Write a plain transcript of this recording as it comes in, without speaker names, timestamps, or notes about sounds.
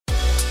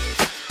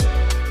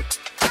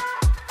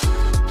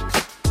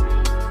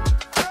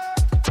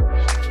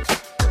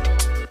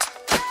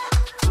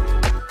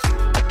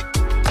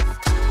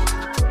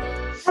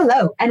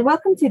Hello, and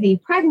welcome to the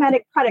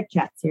Pragmatic Product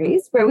Chat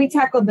series, where we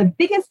tackle the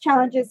biggest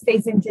challenges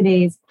facing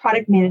today's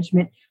product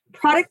management,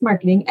 product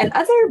marketing, and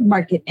other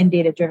market and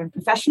data-driven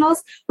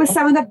professionals with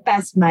some of the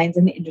best minds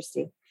in the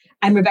industry.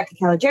 I'm Rebecca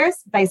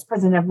Kalogeris, Vice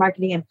President of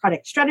Marketing and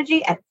Product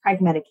Strategy at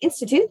Pragmatic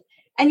Institute,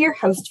 and your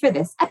host for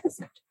this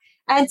episode.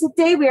 And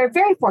today we are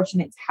very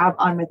fortunate to have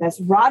on with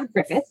us Rod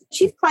Griffith,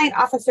 Chief Client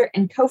Officer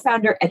and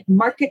co-founder at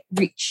Market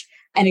Reach,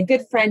 and a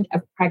good friend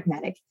of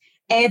Pragmatic.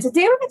 And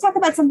today we're going to talk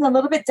about something a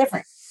little bit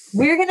different.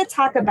 We're going to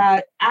talk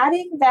about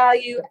adding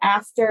value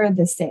after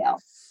the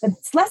sale.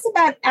 It's less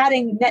about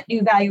adding net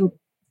new value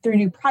through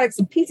new products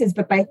and pieces,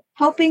 but by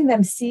helping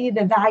them see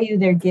the value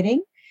they're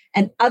getting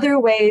and other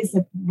ways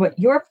that what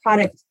your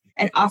product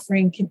and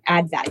offering can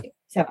add value.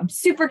 So I'm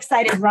super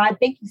excited, Rod.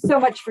 Thank you so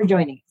much for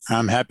joining us.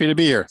 I'm happy to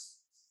be here.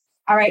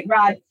 All right,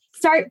 Rod,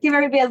 give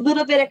everybody a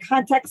little bit of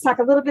context, talk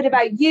a little bit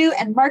about you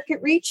and Market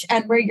Reach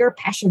and where your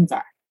passions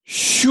are.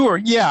 Sure.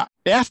 Yeah.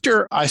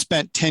 After I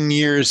spent 10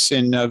 years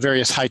in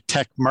various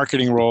high-tech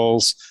marketing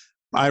roles,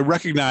 I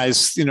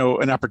recognized,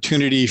 an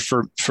opportunity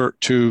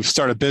to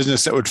start a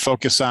business that would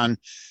focus on,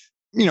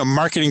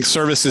 marketing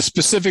services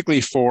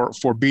specifically for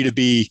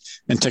B2B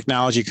and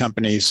technology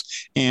companies.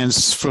 And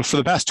for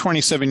the past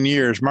 27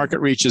 years,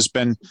 Market Reach has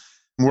been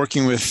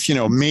working with,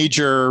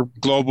 major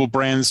global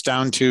brands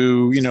down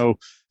to,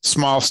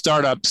 small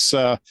startups,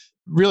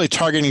 really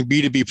targeting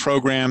B2B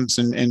programs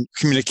and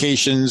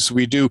communications.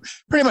 We do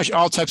pretty much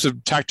all types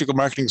of tactical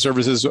marketing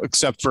services,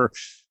 except for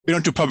we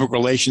don't do public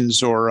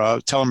relations or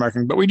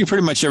telemarketing, but we do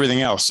pretty much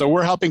everything else. So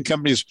we're helping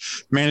companies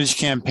manage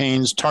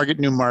campaigns, target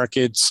new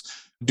markets,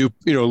 do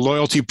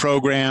loyalty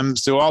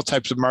programs, do all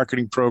types of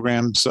marketing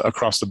programs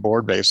across the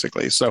board,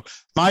 basically. So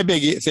my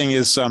big thing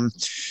is, one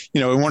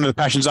of the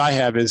passions I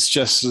have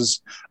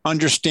is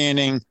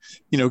understanding,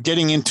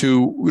 getting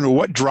into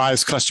what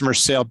drives customer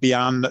sale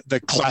beyond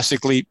the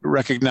classically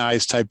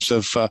recognized types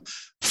of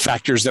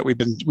factors that we've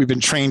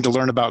been trained to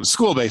learn about in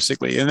school,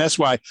 basically. And that's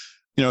why,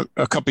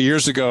 a couple of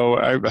years ago,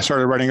 I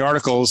started writing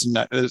articles, and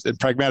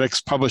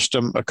Pragmatics published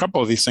a couple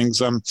of these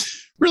things,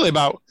 really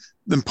about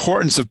the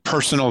importance of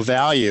personal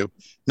value,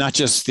 not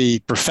just the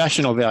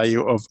professional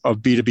value of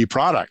B2B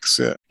products.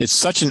 It's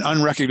such an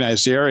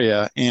unrecognized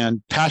area,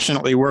 and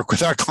passionately work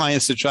with our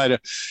clients to try to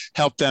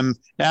help them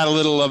add a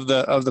little of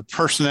the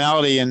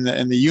personality and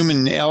the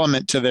human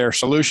element to their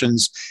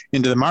solutions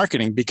into the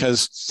marketing,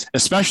 because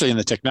especially in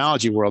the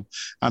technology world,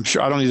 I'm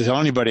sure I don't need to tell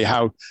anybody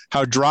how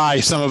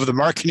dry some of the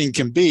marketing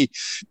can be,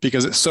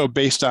 because it's so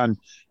based on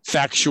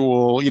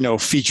factual,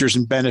 features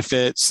and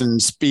benefits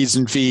and speeds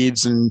and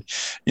feeds and,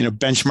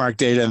 benchmark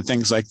data and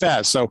things like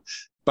that. So,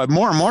 but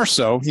more and more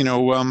so,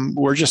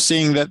 we're just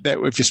seeing that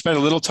if you spend a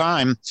little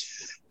time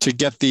to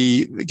get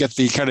the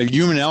kind of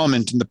human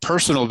element and the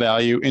personal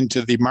value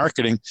into the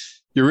marketing,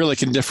 you really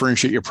can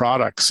differentiate your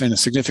products in a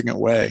significant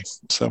way.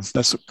 So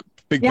that's a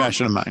big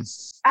passion of mine.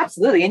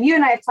 Absolutely. And you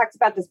and I have talked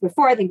about this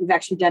before. I think we've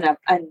actually done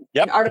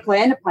an article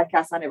and a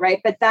podcast on it, right?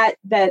 But that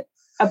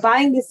a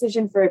buying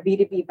decision for a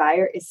B2B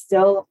buyer is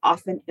still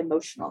often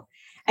emotional.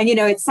 And,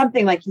 it's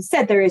something like you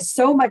said, there is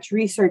so much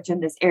research in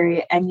this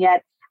area. And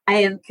yet I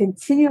am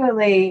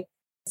continually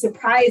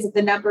surprised at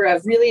the number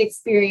of really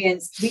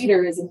experienced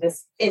leaders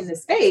in the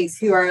space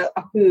who aren't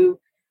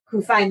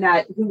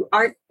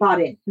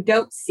bought in, who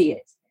don't see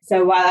it.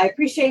 So while I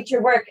appreciate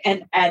your work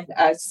and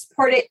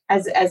support it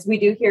as we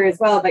do here as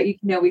well, but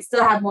we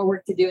still have more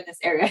work to do in this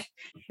area,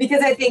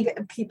 because I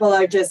think people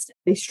are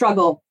they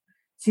struggle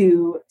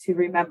to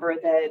remember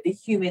the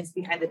humans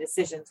behind the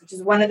decisions, which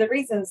is one of the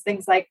reasons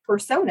things like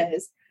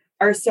personas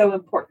are so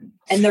important.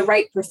 And the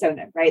right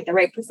persona, right? The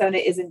right persona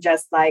isn't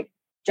just like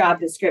job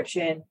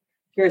description,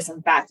 here are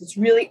some facts. It's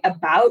really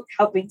about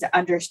helping to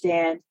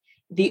understand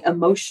the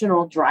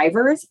emotional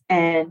drivers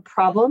and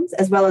problems,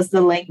 as well as the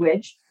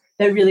language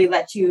that really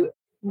let you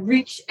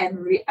reach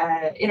and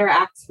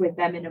interact with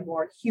them in a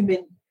more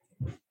human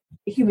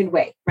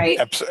way, right?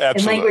 Absolutely.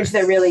 And language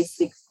that really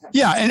speaks to them.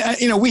 Yeah.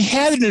 And, we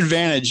had an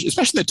advantage,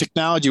 especially in the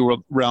technology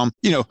realm,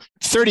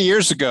 30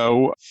 years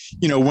ago,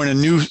 when a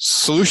new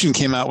solution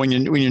came out, when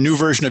your new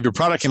version of your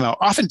product came out,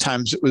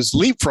 oftentimes it was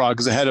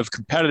leapfrogs ahead of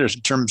competitors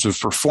in terms of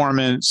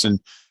performance and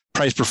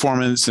price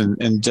performance.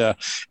 And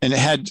it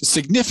had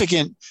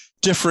significant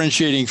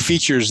differentiating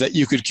features that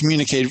you could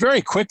communicate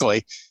very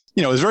quickly.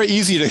 It was very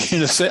easy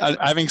to say,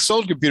 having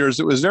sold computers,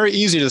 it was very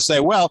easy to say,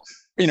 well,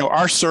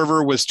 our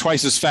server was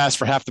twice as fast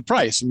for half the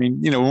price. I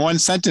mean, in one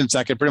sentence,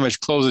 I could pretty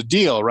much close a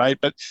deal, right?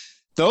 But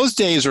those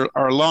days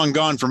are long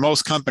gone for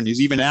most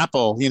companies. Even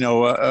Apple,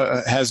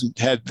 hasn't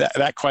had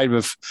that kind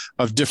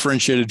of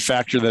differentiated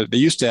factor that they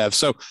used to have.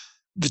 So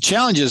the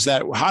challenge is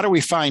that how do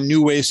we find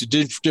new ways to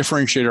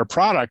differentiate our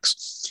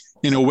products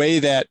in a way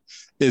that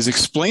is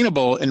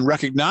explainable and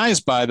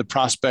recognized by the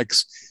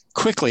prospects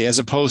quickly, as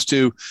opposed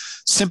to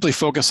simply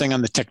focusing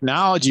on the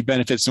technology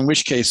benefits, in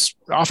which case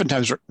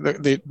oftentimes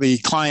the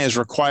client is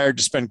required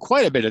to spend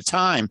quite a bit of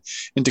time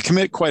and to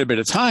commit quite a bit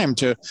of time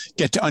to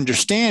get to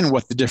understand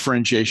what the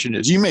differentiation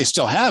is. You may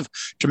still have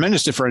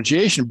tremendous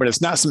differentiation, but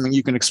it's not something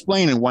you can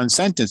explain in one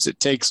sentence. It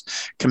takes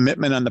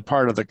commitment on the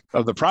part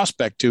of the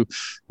prospect to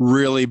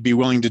really be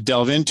willing to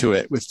delve into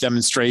it with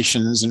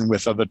demonstrations and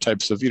with other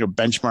types of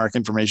benchmark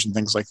information,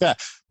 things like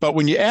that. But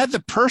when you add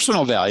the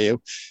personal value,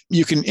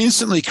 you can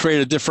instantly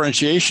create a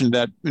differentiation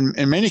that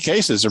in many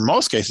cases, or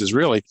most cases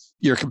really,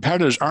 your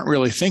competitors aren't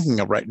really thinking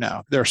of right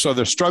now. They're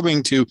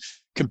struggling to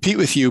compete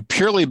with you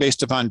purely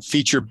based upon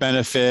feature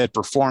benefit,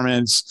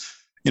 performance,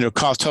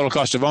 total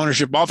cost of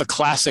ownership, all the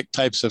classic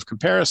types of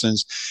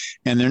comparisons.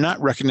 And they're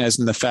not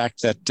recognizing the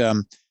fact that,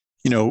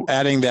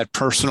 adding that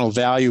personal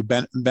value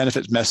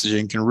benefits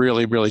messaging can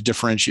really, really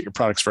differentiate your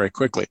products very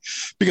quickly.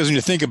 Because when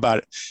you think about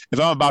it, if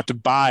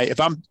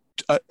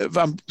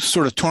I'm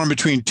sort of torn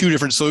between two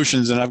different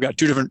solutions and I've got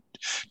two different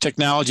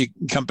technology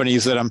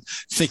companies that I'm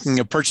thinking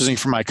of purchasing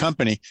for my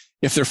company,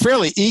 if they're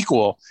fairly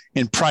equal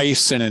in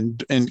price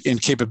and in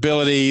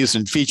capabilities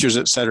and features,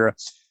 et cetera,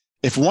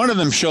 if one of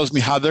them shows me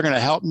how they're going to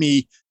help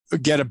me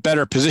get a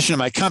better position in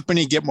my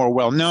company, get more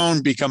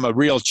well-known, become a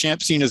real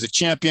seen as a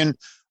champion,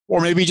 or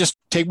maybe just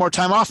take more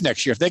time off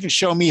next year. If they can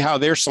show me how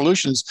their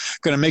solution's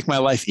going to make my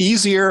life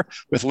easier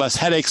with less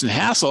headaches and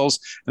hassles,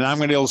 and I'm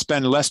going to be able to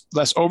spend less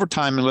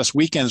overtime and less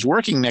weekends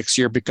working next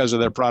year because of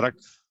their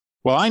product,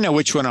 well, I know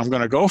which one I'm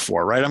going to go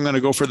for, right? I'm going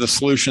to go for the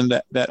solution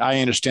that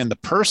I understand the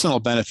personal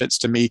benefits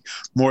to me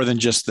more than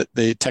just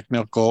the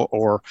technical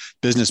or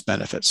business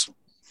benefits.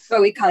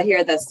 What we call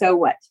here the so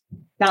what.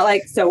 Not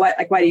like so what,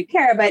 like why do you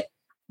care, but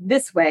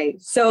this way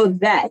so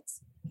that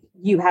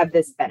you have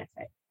this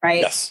benefit.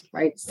 Right? Yes.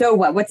 Right. So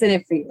what's in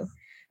it for you?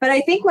 But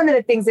I think one of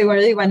the things I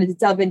really wanted to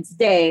delve in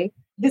today,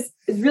 this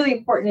is really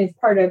important as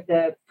part of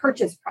the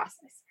purchase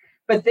process.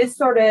 But this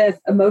sort of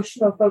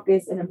emotional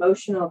focus and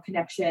emotional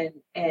connection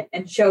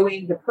and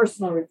showing the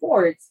personal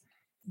rewards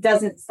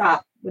doesn't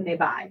stop when they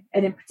buy.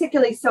 And in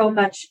particularly, so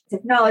much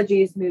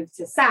technology has moved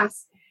to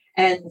SaaS.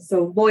 And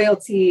so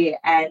loyalty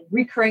and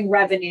recurring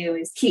revenue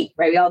is key,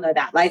 right? We all know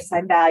that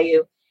lifetime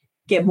value.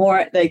 Get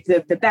more, like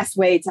the best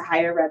way to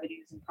higher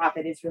revenues and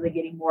profit is really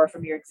getting more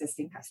from your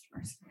existing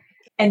customers.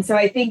 And so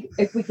I think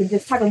if we can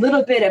just talk a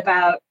little bit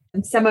about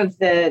some of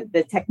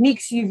the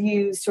techniques you've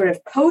used sort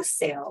of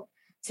post-sale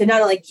to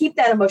not only keep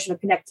that emotional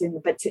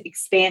connection, but to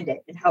expand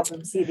it and help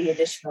them see the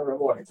additional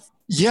rewards.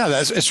 Yeah,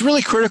 it's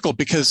really critical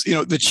because,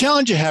 the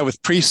challenge you have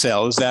with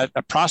pre-sale is that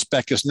a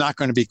prospect is not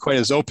going to be quite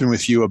as open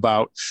with you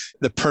about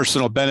the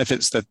personal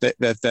benefits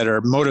that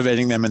are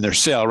motivating them in their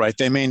sale, right?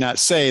 They may not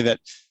say that,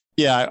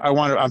 yeah,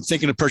 I'm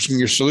thinking of purchasing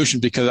your solution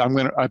because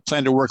I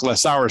plan to work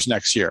less hours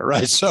next year,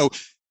 right? So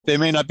they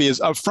may not be as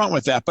upfront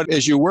with that, but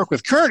as you work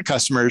with current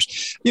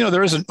customers,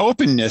 there is an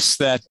openness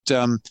that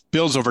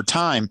builds over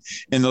time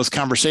in those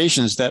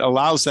conversations that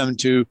allows them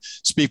to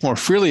speak more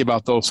freely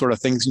about those sort of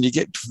things, and you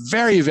get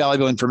very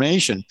valuable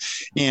information.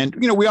 And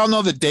we all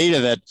know the data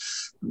that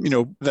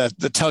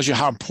tells you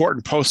how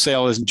important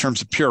post-sale is in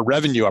terms of pure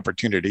revenue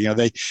opportunity.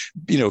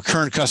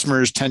 Current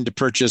customers tend to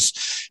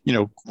purchase,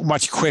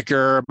 much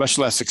quicker, much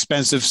less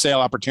expensive sale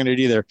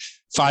opportunity. They're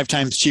 5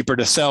 times cheaper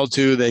to sell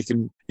to. They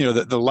can,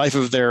 the life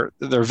of their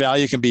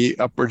value can be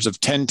upwards of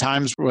 10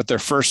 times what their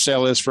first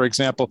sale is, for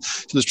example.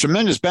 So there's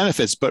tremendous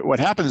benefits. But what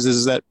happens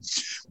is that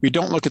we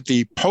don't look at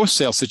the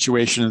post-sale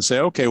situation and say,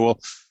 okay, well,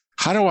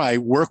 how do I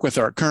work with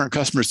our current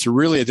customers to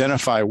really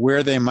identify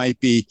where they might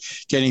be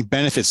getting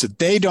benefits that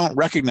they don't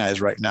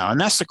recognize right now? And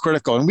that's the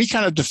critical. And we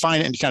kind of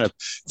define it in kind of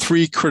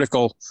 3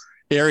 critical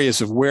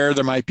areas of where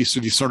there might be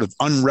these sort of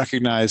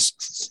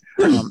unrecognized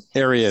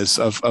areas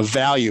of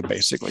value,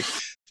 basically.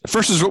 The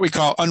first is what we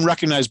call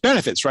unrecognized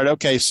benefits, right?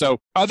 Okay,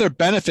 so other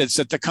benefits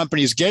that the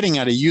company is getting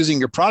out of using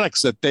your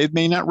products that they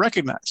may not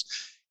recognize.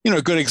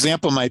 A good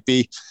example might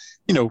be,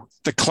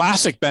 the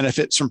classic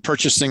benefits from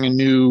purchasing a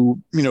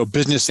new,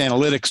 business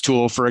analytics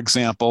tool, for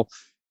example,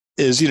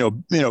 is,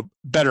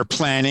 better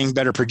planning,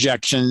 better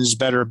projections,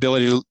 better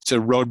ability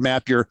to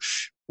roadmap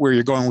where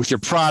you're going with your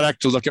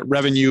product, to look at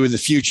revenue in the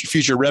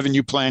future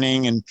revenue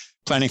planning and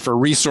planning for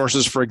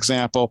resources, for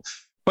example.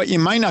 But you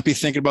might not be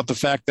thinking about the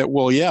fact that,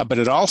 well, yeah, but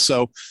it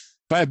also,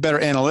 if I have better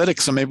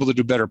analytics, I'm able to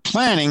do better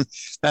planning.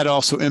 That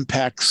also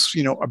impacts,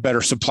 a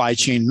better supply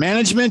chain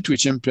management,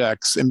 which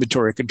impacts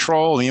inventory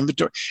control, and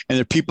there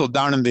are people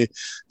down in the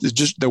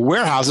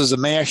warehouses that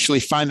may actually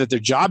find that their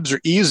jobs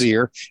are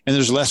easier and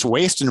there's less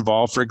waste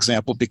involved, for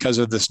example, because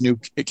of this new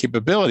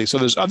capability. So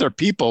there's other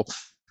people,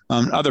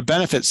 other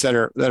benefits that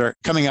are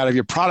coming out of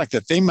your product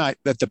that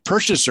the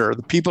purchaser,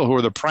 the people who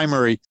are the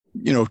primary,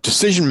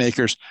 decision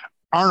makers,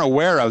 aren't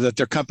aware of, that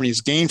their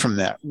companies gain from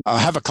that. I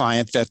have a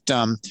client that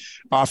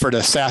offered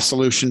a SaaS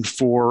solution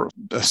for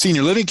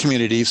senior living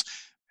communities,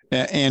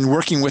 and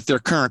working with their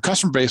current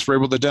customer base, we're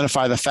able to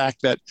identify the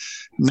fact that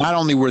not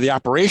only were the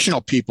operational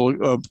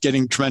people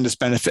getting tremendous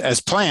benefit as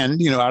planned,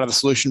 out of the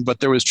solution, but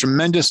there was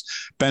tremendous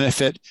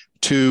benefit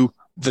to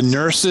the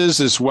nurses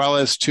as well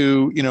as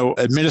to,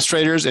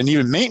 administrators and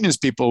even maintenance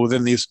people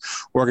within these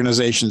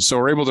organizations. So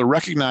we're able to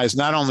recognize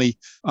not only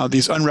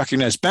these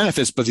unrecognized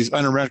benefits, but these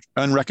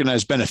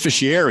unrecognized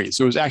beneficiaries.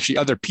 So it was actually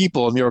other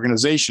people in the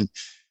organization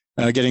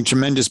getting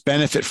tremendous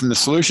benefit from the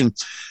solution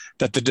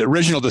that the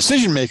original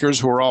decision makers,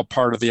 who are all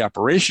part of the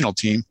operational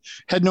team,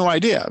 had no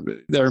idea.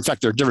 In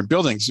fact, they're different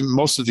buildings.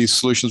 Most of these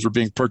solutions were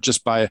being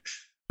purchased by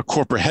a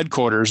corporate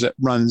headquarters that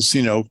runs,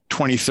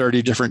 20,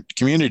 30 different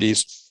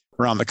communities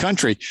around the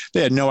country.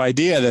 They had no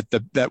idea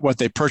that what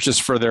they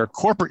purchased for their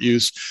corporate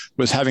use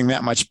was having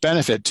that much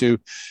benefit to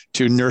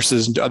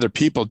nurses and to other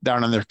people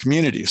down in their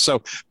communities.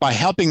 So by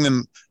helping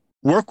them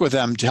work with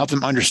them to help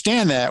them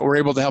understand that, we're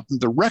able to help them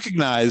to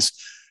recognize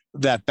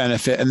that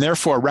benefit and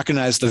therefore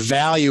recognize the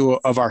value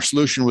of our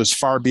solution was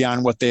far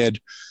beyond what they had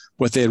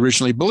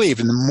originally believed.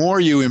 And the more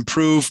you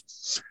improve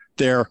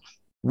their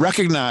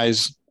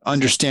recognized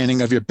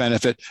understanding of your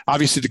benefit,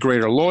 obviously the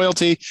greater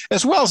loyalty,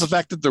 as well as the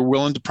fact that they're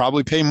willing to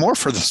probably pay more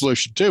for the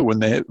solution too when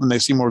they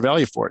see more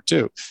value for it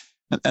too.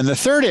 And the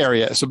third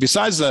area, so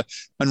besides the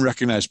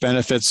unrecognized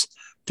benefits,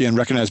 the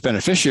unrecognized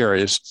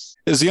beneficiaries,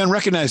 is the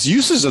unrecognized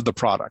uses of the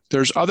product.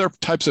 There's other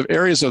types of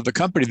areas of the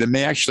company that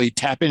may actually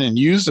tap in and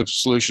use the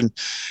solution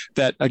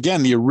that,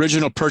 again, the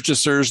original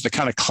purchasers, the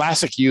kind of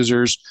classic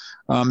users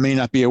may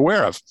not be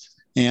aware of.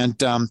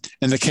 And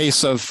in the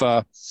case of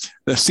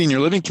the senior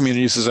living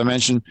communities, as I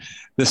mentioned,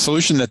 the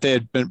solution that they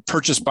had been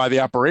purchased by the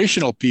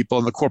operational people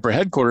in the corporate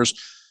headquarters,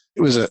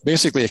 it was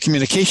basically a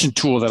communication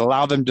tool that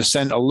allowed them to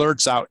send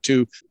alerts out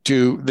to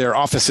their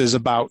offices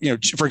about,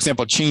 for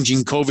example,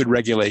 changing COVID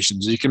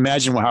regulations. You can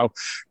imagine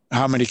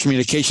how many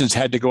communications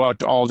had to go out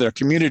to all their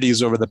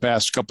communities over the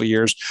past couple of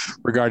years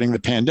regarding the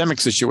pandemic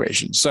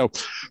situation. So,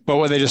 but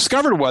what they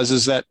discovered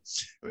is that,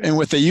 and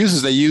what they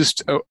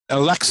used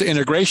Alexa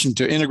integration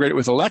to integrate it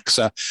with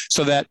Alexa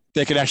so that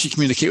they could actually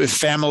communicate with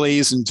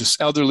families and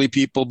just elderly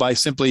people by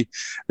simply,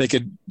 they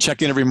could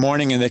check in every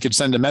morning and they could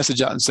send a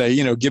message out and say,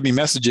 give me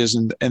messages.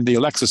 And the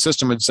Alexa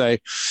system would say,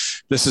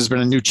 this has been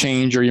a new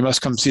change, or you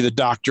must come see the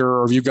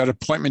doctor, or you've got an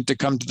appointment to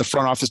come to the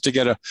front office to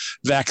get a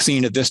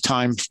vaccine at this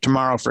time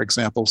tomorrow, for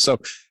example. So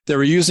they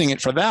were using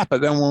it for that. But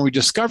then when we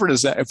discovered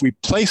is that if we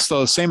place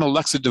those same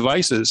Alexa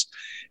devices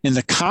in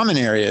the common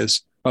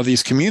areas of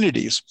these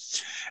communities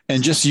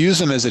and just use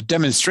them as a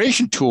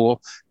demonstration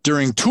tool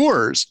during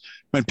tours,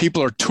 when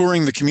people are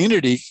touring the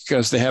community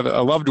because they have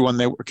a loved one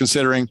they were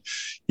considering,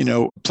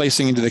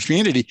 placing into the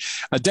community,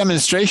 a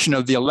demonstration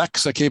of the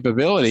Alexa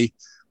capability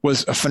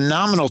was a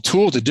phenomenal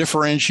tool to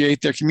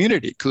differentiate their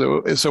community.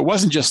 So it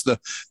wasn't just the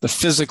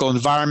physical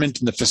environment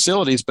and the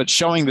facilities, but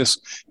showing this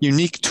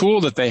unique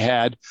tool that they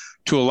had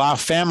to allow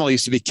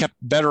families to be kept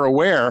better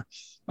aware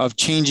of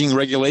changing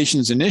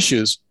regulations and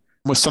issues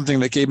was something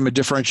that gave them a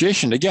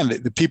differentiation. Again,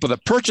 the people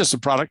that purchased the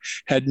product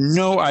had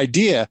no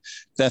idea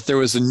that there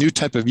was a new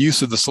type of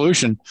use of the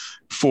solution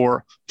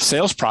for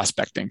sales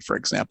prospecting, for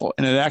example.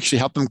 And it actually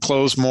helped them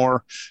close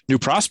more new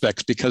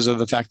prospects because of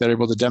the fact that they're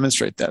able to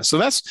demonstrate that. So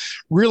that's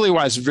really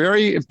why it's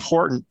very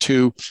important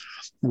to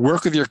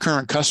work with your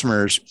current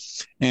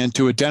customers and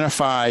to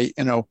identify,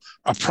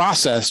 a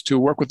process to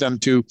work with them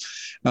to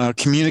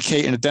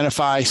communicate and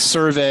identify,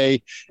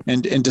 survey,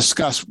 and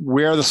discuss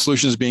where the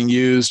solution is being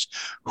used,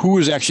 who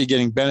is actually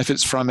getting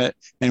benefits from it,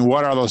 and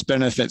what are those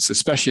benefits,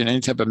 especially in any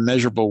type of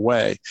measurable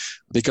way.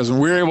 Because when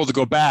we're able to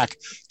go back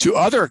to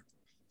other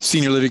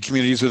senior living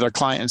communities with our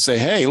client and say,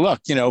 hey, look,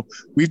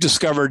 we've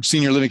discovered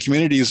senior living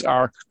communities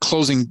are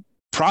closing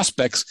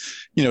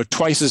prospects,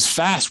 twice as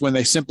fast when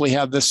they simply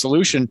have this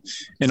solution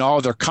in all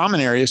of their common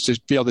areas to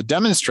be able to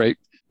demonstrate.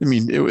 I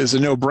mean, it was a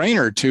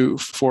no-brainer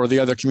for the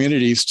other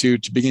communities to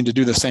begin to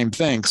do the same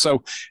thing.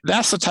 So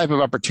that's the type of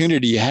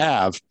opportunity you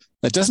have.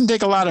 That doesn't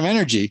take a lot of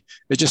energy.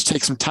 It just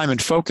takes some time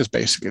and focus,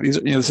 basically.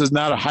 This is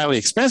not a highly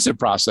expensive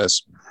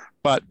process,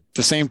 but at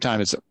the same time,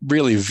 it's a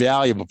really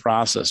valuable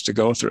process to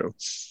go through.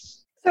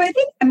 So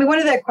one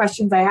of the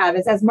questions I have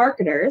is, as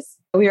marketers,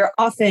 we are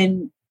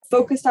often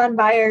focused on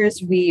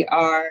buyers. We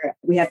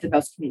have the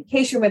most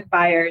communication with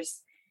buyers.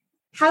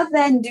 How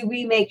then do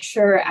we make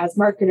sure as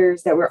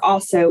marketers that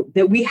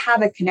that we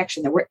have a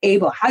connection, that we're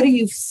able, how do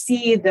you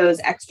see those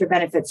extra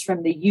benefits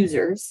from the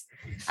users?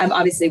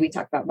 Obviously we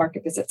talk about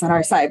market visits on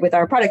our side with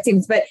our product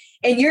teams, but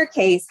in your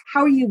case,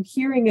 how are you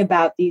hearing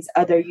about these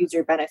other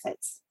user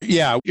benefits?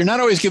 Yeah, you're not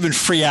always given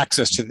free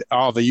access to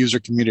all the user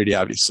community,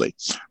 obviously.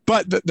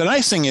 But the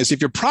nice thing is if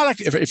your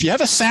product, if you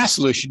have a SaaS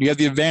solution, you have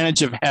the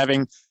advantage of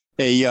having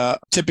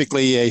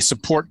typically a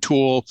support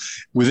tool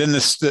within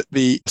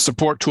the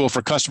support tool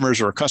for customers,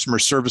 or a customer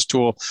service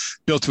tool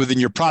built within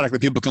your product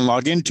that people can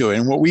log into.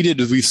 And what we did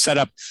is we set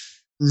up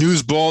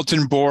news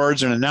bulletin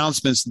boards and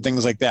announcements and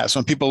things like that. So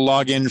when people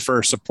log in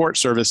for support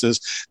services,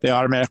 they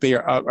automatically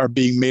are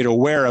being made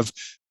aware of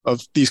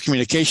these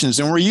communications.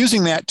 And we're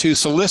using that to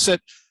solicit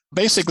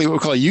basically what we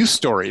call use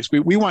stories.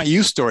 We want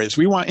use stories.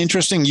 We want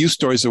interesting use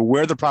stories of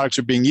where the products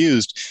are being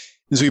used.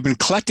 And so we've been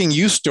collecting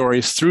use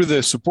stories through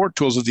the support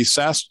tools of these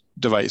SaaS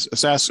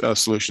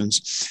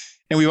solutions.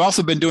 And we've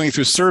also been doing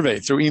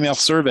it through email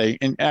survey,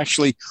 and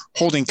actually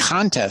holding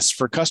contests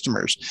for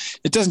customers.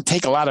 It doesn't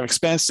take a lot of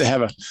expense to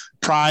have a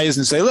prize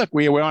and say, look,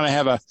 we want to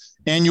have a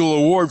annual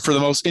award for the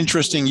most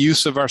interesting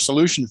use of our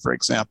solution, for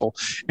example.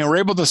 And we're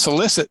able to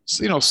solicit,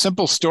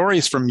 simple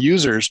stories from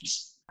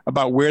users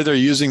about where they're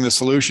using the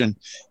solution.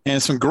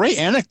 And some great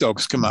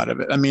anecdotes come out of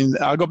it. I mean,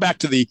 I'll go back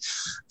to the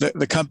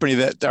company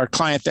that our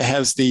client that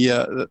has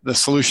the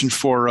solution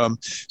for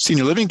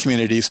senior living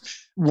communities.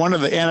 One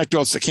of the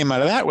anecdotes that came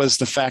out of that was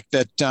the fact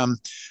that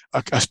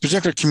a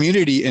particular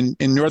community in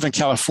Northern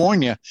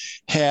California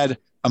had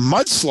a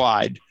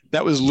mudslide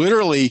that was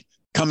literally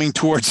coming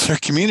towards their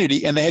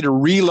community, and they had to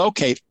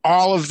relocate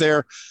all of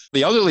the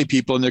elderly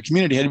people in their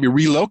community had to be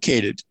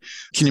relocated.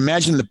 Can you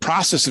imagine the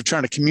process of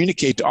trying to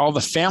communicate to all the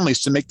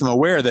families to make them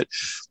aware that,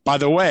 by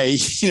the way,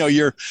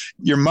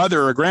 your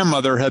mother or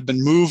grandmother had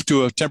been moved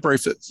to a temporary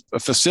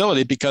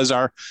facility because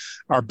our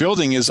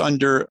building is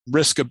under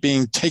risk of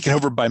being taken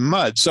over by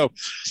mud. So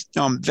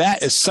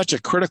that is such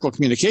a critical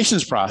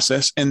communications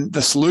process, and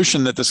the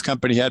solution that this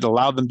company had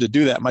allowed them to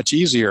do that much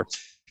easier.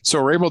 So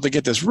we're able to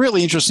get this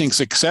really interesting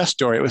success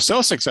story. It was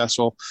so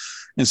successful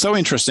and so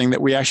interesting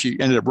that we actually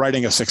ended up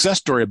writing a success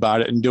story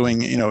about it and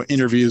doing,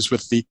 interviews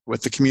with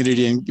the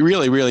community, and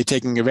really, really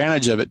taking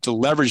advantage of it to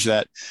leverage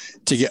that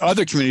to get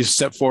other communities to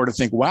step forward and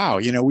think, wow,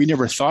 we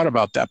never thought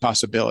about that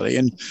possibility.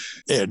 And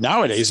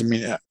nowadays, I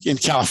mean, in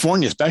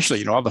California,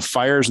 especially, all the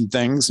fires and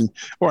things, and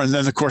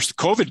then of course the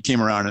COVID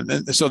came around.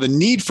 And so the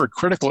need for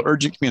critical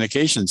urgent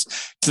communications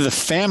to the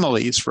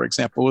families, for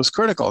example, was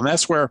critical. And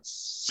that's where,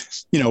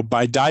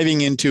 by diving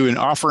into and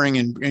offering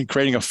and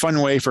creating a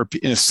fun way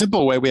in a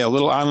simple way, we had a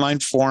little online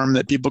form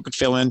that people could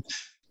fill in,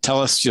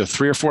 tell us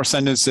 3 or 4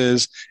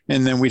 sentences,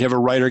 and then we'd have a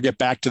writer get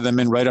back to them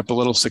and write up a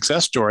little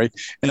success story.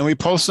 And then we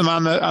post them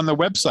on the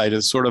website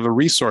as sort of a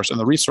resource on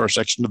the resource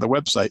section of the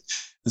website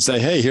and say,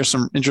 hey, here's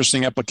some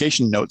interesting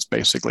application notes,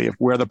 basically, of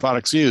where the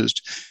product's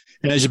used.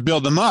 And as you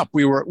build them up,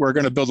 we're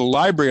going to build a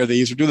library of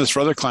these. We do this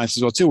for other clients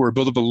as well, too. We're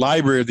building up a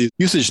library of these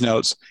usage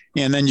notes,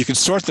 and then you can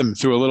sort them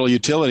through a little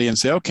utility and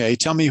say, okay,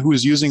 tell me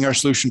who's using our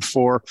solution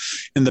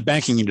in the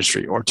banking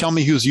industry, or tell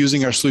me who's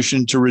using our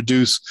solution to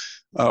reduce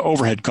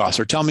overhead costs,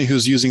 or tell me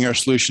who's using our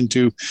solution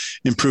to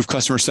improve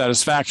customer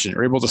satisfaction.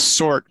 We're able to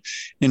sort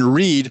and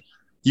read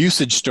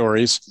usage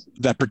stories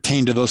that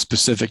pertain to those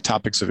specific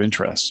topics of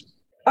interest.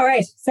 All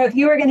right. So if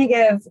you were going to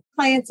give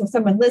clients or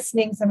someone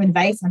listening some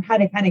advice on how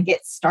to kind of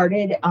get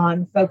started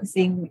on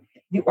focusing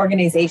the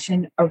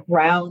organization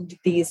around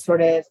these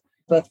sort of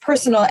both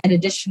personal and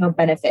additional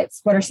benefits,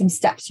 what are some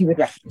steps you would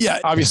recommend? Yeah,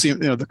 obviously,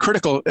 the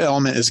critical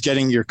element is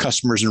getting your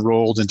customers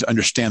enrolled and to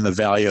understand the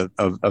value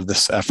of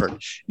this effort.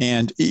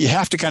 And you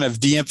have to kind of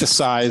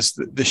de-emphasize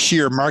the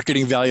sheer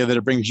marketing value that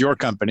it brings your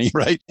company,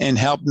 right? And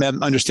help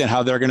them understand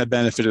how they're going to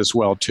benefit as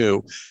well,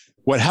 too.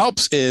 What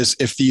helps is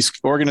if these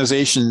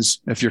organizations,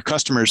 if your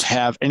customers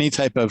have any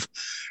type of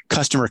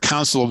customer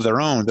council of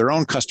their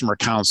own customer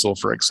council,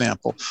 for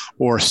example,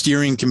 or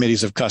steering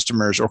committees of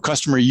customers, or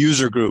customer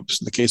user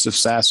groups, in the case of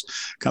SaaS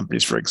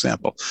companies, for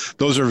example.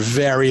 Those are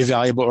very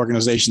valuable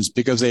organizations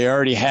because they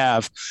already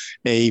have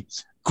a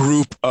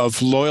group of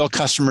loyal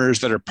customers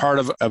that are part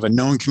of a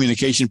known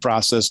communication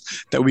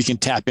process that we can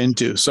tap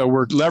into. So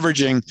we're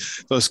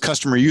leveraging those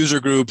customer user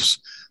groups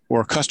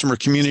or customer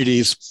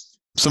communities.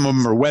 Some of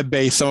them are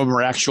web-based, some of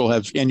them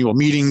have annual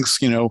meetings,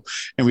 and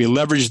we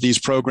leverage these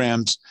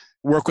programs,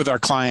 work with our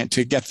client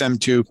to get them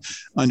to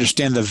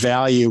understand the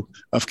value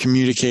of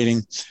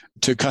communicating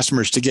to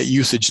customers to get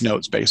usage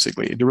notes,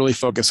 basically, to really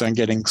focus on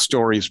getting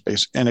stories,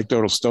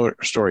 anecdotal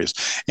stories.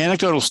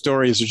 Anecdotal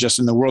stories are just,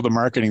 in the world of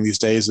marketing these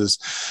days, is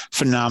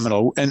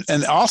phenomenal.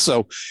 And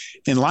also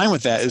in line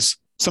with that is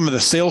some of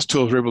the sales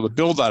tools we're able to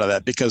build out of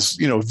that, because,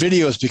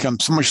 videos become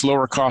so much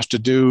lower cost to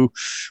do.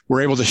 We're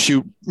able to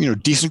shoot,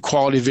 decent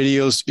quality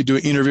videos,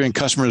 interviewing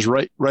customers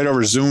right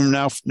over Zoom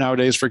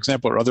nowadays, for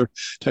example, or other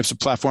types of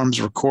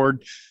platforms,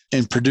 record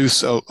and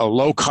produce a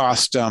low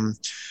cost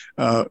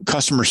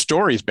customer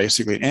stories,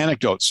 basically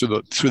anecdotes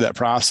through that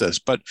process.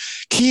 But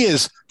key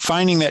is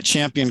finding that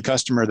champion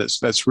customer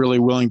that's really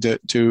willing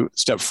to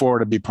step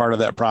forward and be part of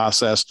that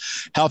process,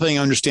 helping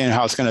understand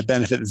how it's going to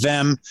benefit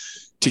them,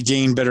 to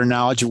gain better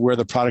knowledge of where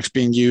the product's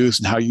being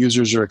used and how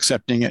users are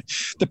accepting it.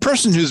 The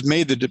person who's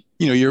made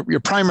your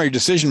primary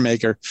decision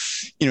maker,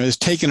 has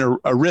taken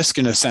a risk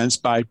in a sense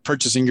by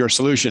purchasing your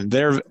solution.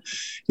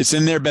 It's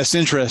in their best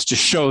interest to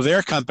show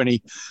their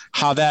company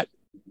how that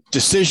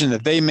decision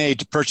that they made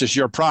to purchase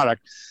your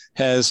product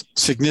has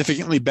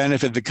significantly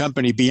benefited the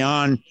company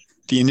beyond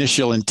the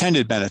initial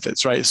intended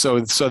benefits, right? So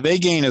they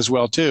gain as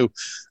well too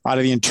out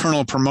of the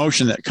internal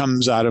promotion that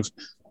comes out of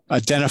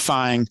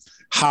identifying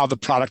how the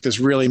product is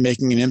really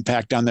making an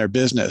impact on their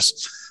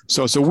business.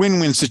 So it's a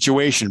win-win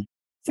situation.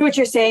 So what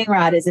you're saying,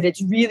 Rod, is that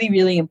it's really,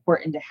 really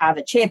important to have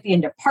a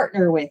champion to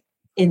partner with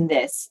in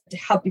this to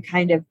help you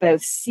kind of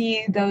both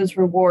see those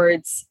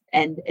rewards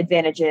and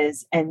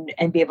advantages and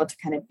be able to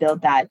kind of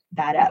build that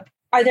up.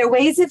 Are there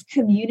ways of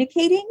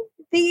communicating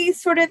these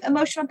sort of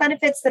emotional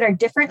benefits that are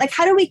different? Like,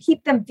 how do we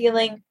keep them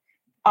feeling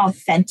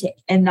authentic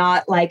and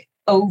not like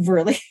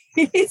overly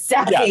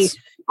savvy, Yes.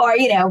 or,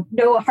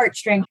 no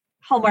heartstring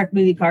Hallmark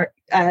movie kind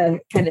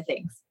of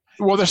things.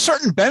 Well, there's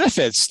certain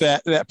benefits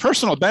that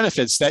personal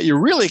benefits that you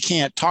really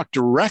can't talk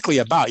directly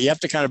about. You have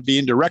to kind of be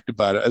indirect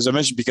about it, as I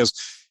mentioned, because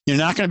you're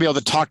not going to be able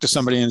to talk to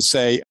somebody and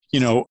say,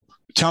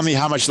 tell me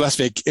how much less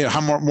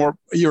how more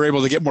you're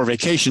able to get more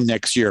vacation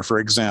next year, for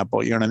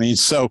example. You know what I mean?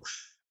 So,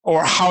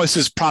 or how has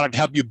this product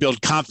help you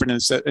build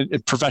confidence,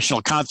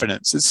 professional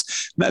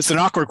confidence? That's an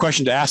awkward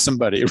question to ask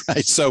somebody,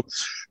 right? So,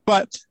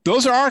 but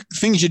those are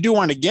things you do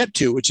want to get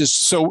to, which is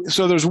so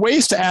there's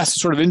ways to ask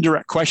sort of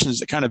indirect questions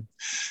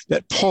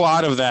that pull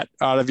out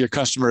of your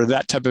customer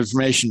that type of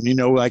information.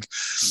 Like,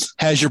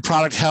 has your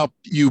product help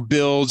you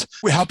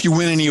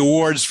win any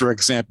awards, for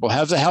example?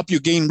 Has it help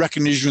you gain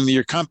recognition in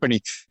your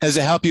company? Has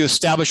it help you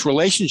establish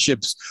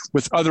relationships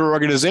with other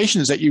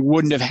organizations that you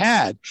wouldn't have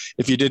had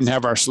if you didn't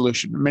have our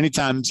solution? Many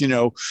times,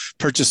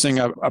 purchasing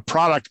a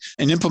product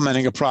and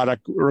implementing a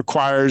product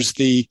requires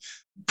the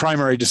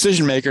primary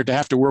decision maker to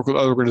have to work with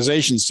other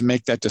organizations to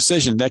make that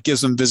decision. That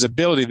gives them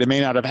visibility they may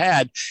not have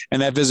had,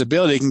 and that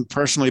visibility can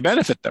personally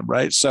benefit them,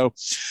 right? So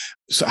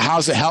how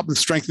does it help them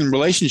strengthen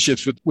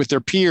relationships with their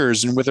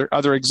peers and with their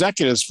other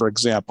executives, for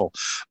example?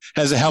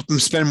 Has it helped them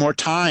spend more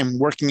time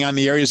working on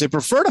the areas they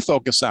prefer to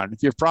focus on?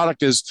 If your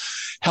product is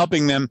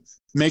helping them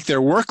make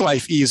their work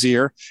life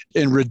easier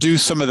and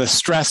reduce some of the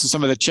stress and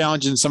some of the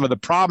challenges and some of the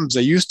problems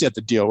they used to have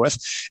to deal with,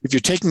 if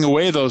you're taking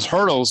away those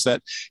hurdles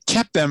that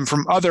kept them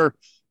from other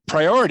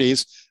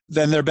priorities,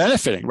 then they're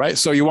benefiting, right?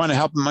 So you want to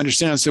help them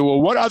understand and say, well,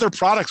 what other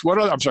products, what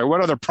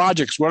other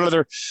projects, what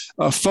other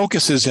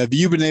focuses have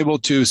you been able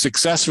to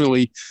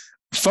successfully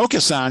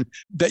focus on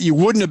that you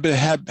wouldn't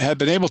have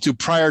been able to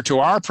prior to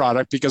our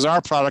product, because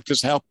our product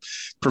has helped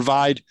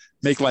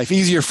make life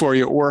easier for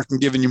you at work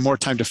and giving you more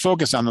time to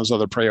focus on those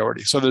other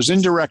priorities. So there's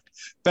indirect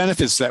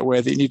benefits that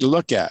way that you need to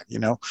look at.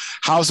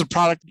 How's the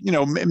product,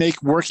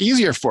 make work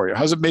easier for you?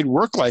 How's it made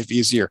work life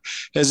easier?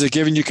 Has it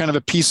given you kind of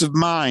a peace of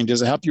mind?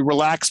 Does it help you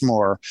relax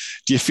more?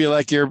 Do you feel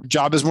like your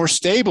job is more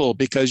stable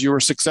because you were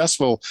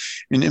successful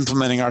in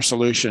implementing our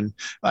solution?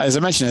 As I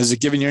mentioned, has it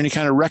given you any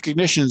kind of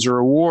recognitions or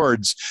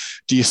awards?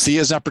 Do you see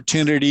as an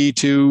opportunity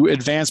to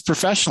advance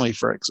professionally,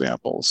 for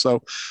example?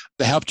 So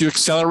to help you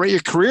accelerate your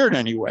career in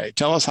any way.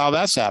 Tell us how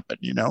that's happened,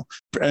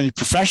 any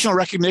professional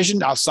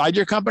recognition outside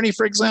your company,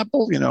 for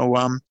example,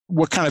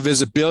 what kind of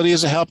visibility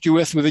has it helped you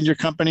within your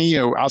company,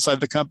 outside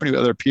the company with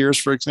other peers,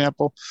 for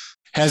example?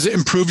 Has it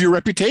improved your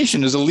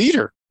reputation as a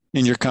leader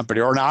in your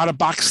company or an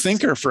out-of-box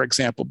thinker, for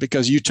example,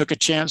 because you took a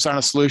chance on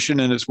a solution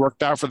and it's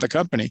worked out for the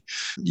company?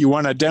 You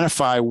want to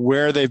identify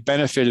where they've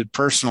benefited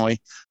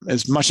personally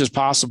as much as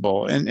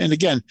possible. And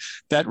again,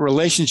 that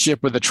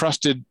relationship with a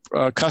trusted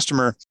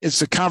customer,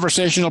 it's a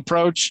conversational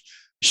approach.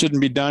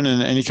 Shouldn't be done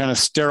in any kind of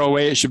sterile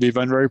way. It should be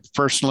done very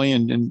personally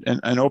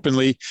and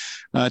openly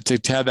to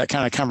have that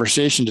kind of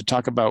conversation to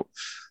talk about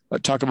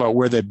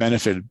where they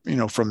benefited,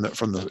 from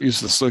the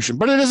use of the solution.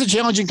 But it is a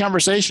challenging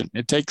conversation.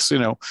 It takes,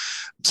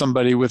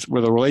 somebody with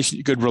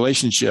a good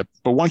relationship.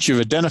 But once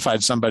you've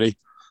identified somebody,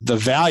 the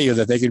value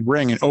that they could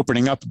bring in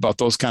opening up about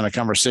those kind of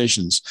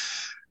conversations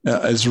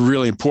is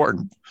really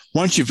important.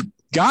 Once you've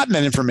gotten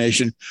that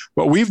information,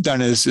 what we've done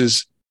is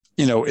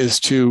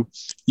to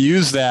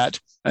use that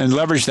and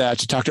leverage that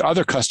to talk to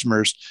other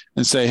customers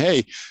and say,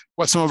 hey,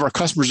 what some of our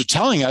customers are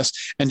telling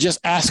us, and just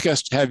ask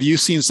us, have you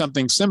seen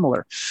something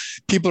similar?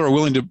 People are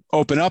willing to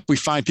open up. We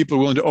find people are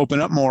willing to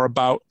open up more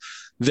about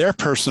their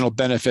personal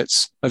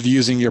benefits of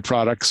using your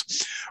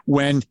products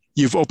when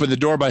you've opened the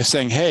door by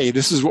saying, hey,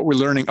 this is what we're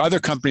learning. Other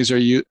companies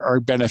are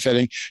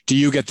benefiting. Do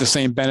you get the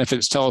same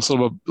benefits? Tell us a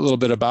little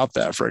bit about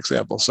that, for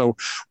example. So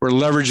we're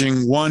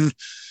leveraging one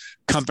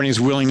company's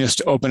willingness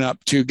to open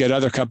up to get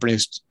other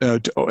companies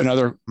and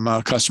other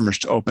customers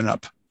to open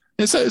up.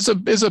 It's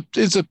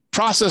a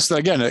process that,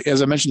 again,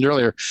 as I mentioned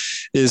earlier,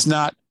 is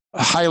not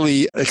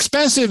highly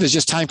expensive. It's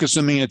just time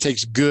consuming. It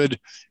takes good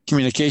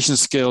communication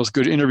skills,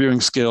 good interviewing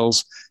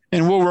skills,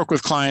 and we'll work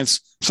with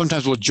clients.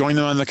 Sometimes we'll join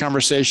them on the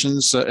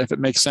conversations if it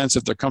makes sense,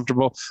 if they're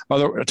comfortable.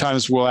 Other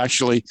times we'll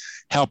actually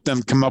help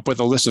them come up with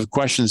a list of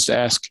questions to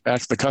ask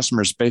the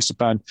customers based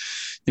upon,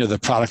 the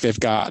product they've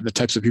got, the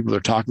types of people they're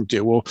talking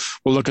to. We'll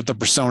look at the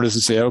personas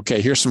and say, okay,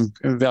 here's some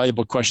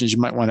valuable questions you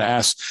might want to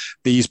ask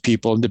these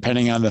people. And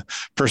depending on the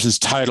person's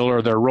title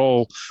or their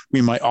role,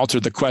 we might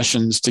alter the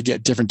questions to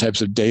get different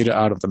types of data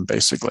out of them,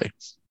 basically.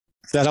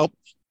 Does that help?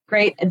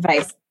 Great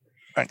advice.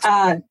 Thanks.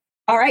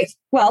 All right.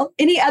 Well,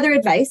 any other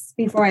advice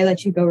before I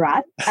let you go,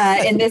 Rod,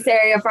 in this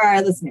area for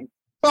our listeners?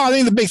 Well, I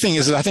think the big thing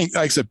is that I think,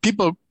 like I said,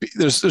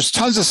 there's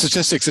tons of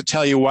statistics that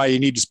tell you why you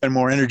need to spend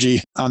more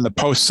energy on the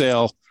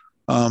post-sale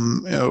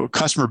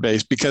customer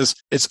base, because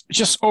it's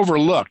just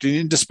overlooked.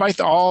 And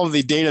despite all of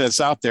the data that's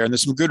out there, and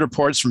there's some good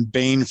reports from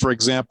Bain, for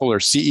example, or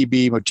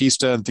CEB,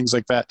 Motista, and things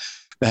like that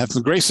have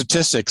some great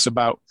statistics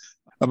about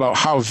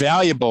how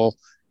valuable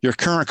your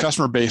current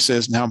customer base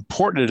is and how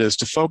important it is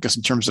to focus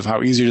in terms of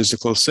how easy it is to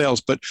close sales.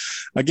 But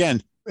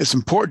again, it's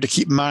important to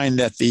keep in mind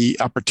that the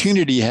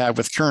opportunity you have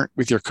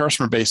with your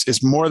customer base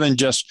is more than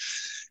just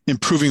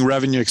improving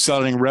revenue,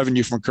 accelerating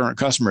revenue from current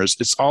customers.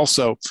 It's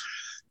also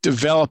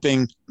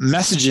developing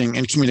messaging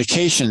and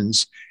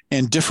communications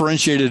and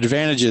differentiated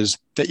advantages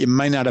that you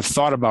might not have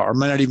thought about or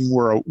might not even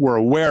were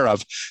aware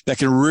of that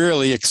can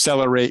really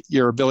accelerate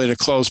your ability to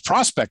close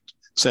prospect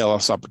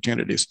sales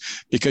opportunities,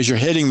 because you're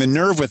hitting the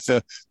nerve with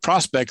the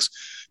prospects,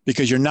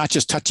 because you're not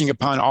just touching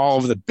upon all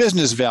of the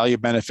business value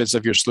benefits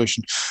of your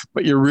solution,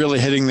 but you're really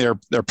hitting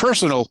their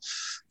personal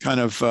kind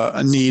of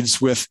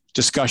needs with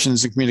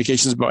discussions and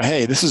communications about,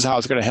 hey, this is how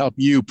it's going to help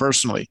you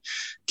personally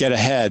get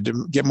ahead,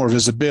 get more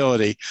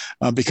visibility,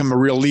 become a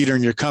real leader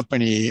in your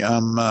company,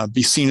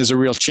 be seen as a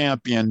real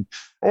champion,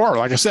 or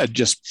like I said,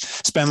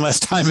 just spend less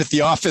time at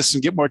the office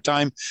and get more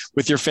time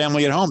with your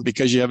family at home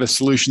because you have a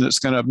solution that's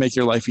going to make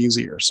your life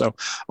easier. So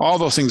all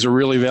those things are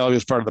really valuable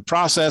as part of the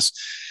process.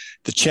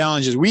 The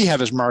challenges we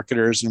have as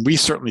marketers, and we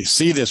certainly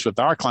see this with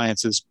our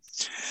clients, is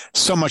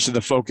so much of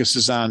the focus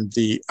is on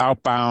the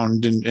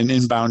outbound and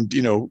inbound,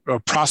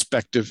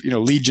 prospective,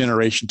 lead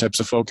generation types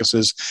of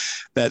focuses,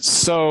 that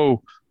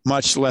so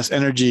much less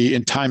energy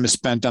and time is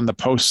spent on the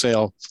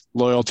post-sale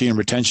loyalty and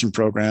retention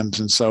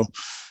programs. And so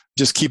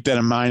just keep that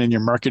in mind in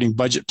your marketing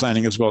budget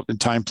planning as well, and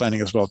time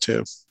planning as well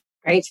too.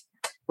 Great.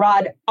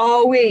 Rod,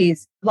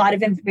 always a lot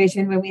of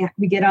information when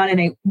we get on, and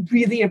I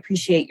really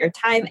appreciate your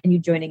time and you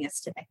joining us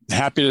today.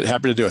 Happy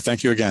to do it.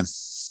 Thank you again.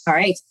 All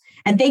right.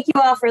 And thank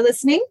you all for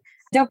listening.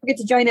 Don't forget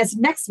to join us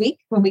next week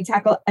when we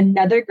tackle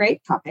another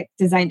great topic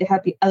designed to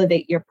help you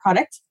elevate your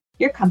product,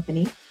 your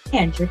company,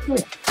 and your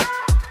career.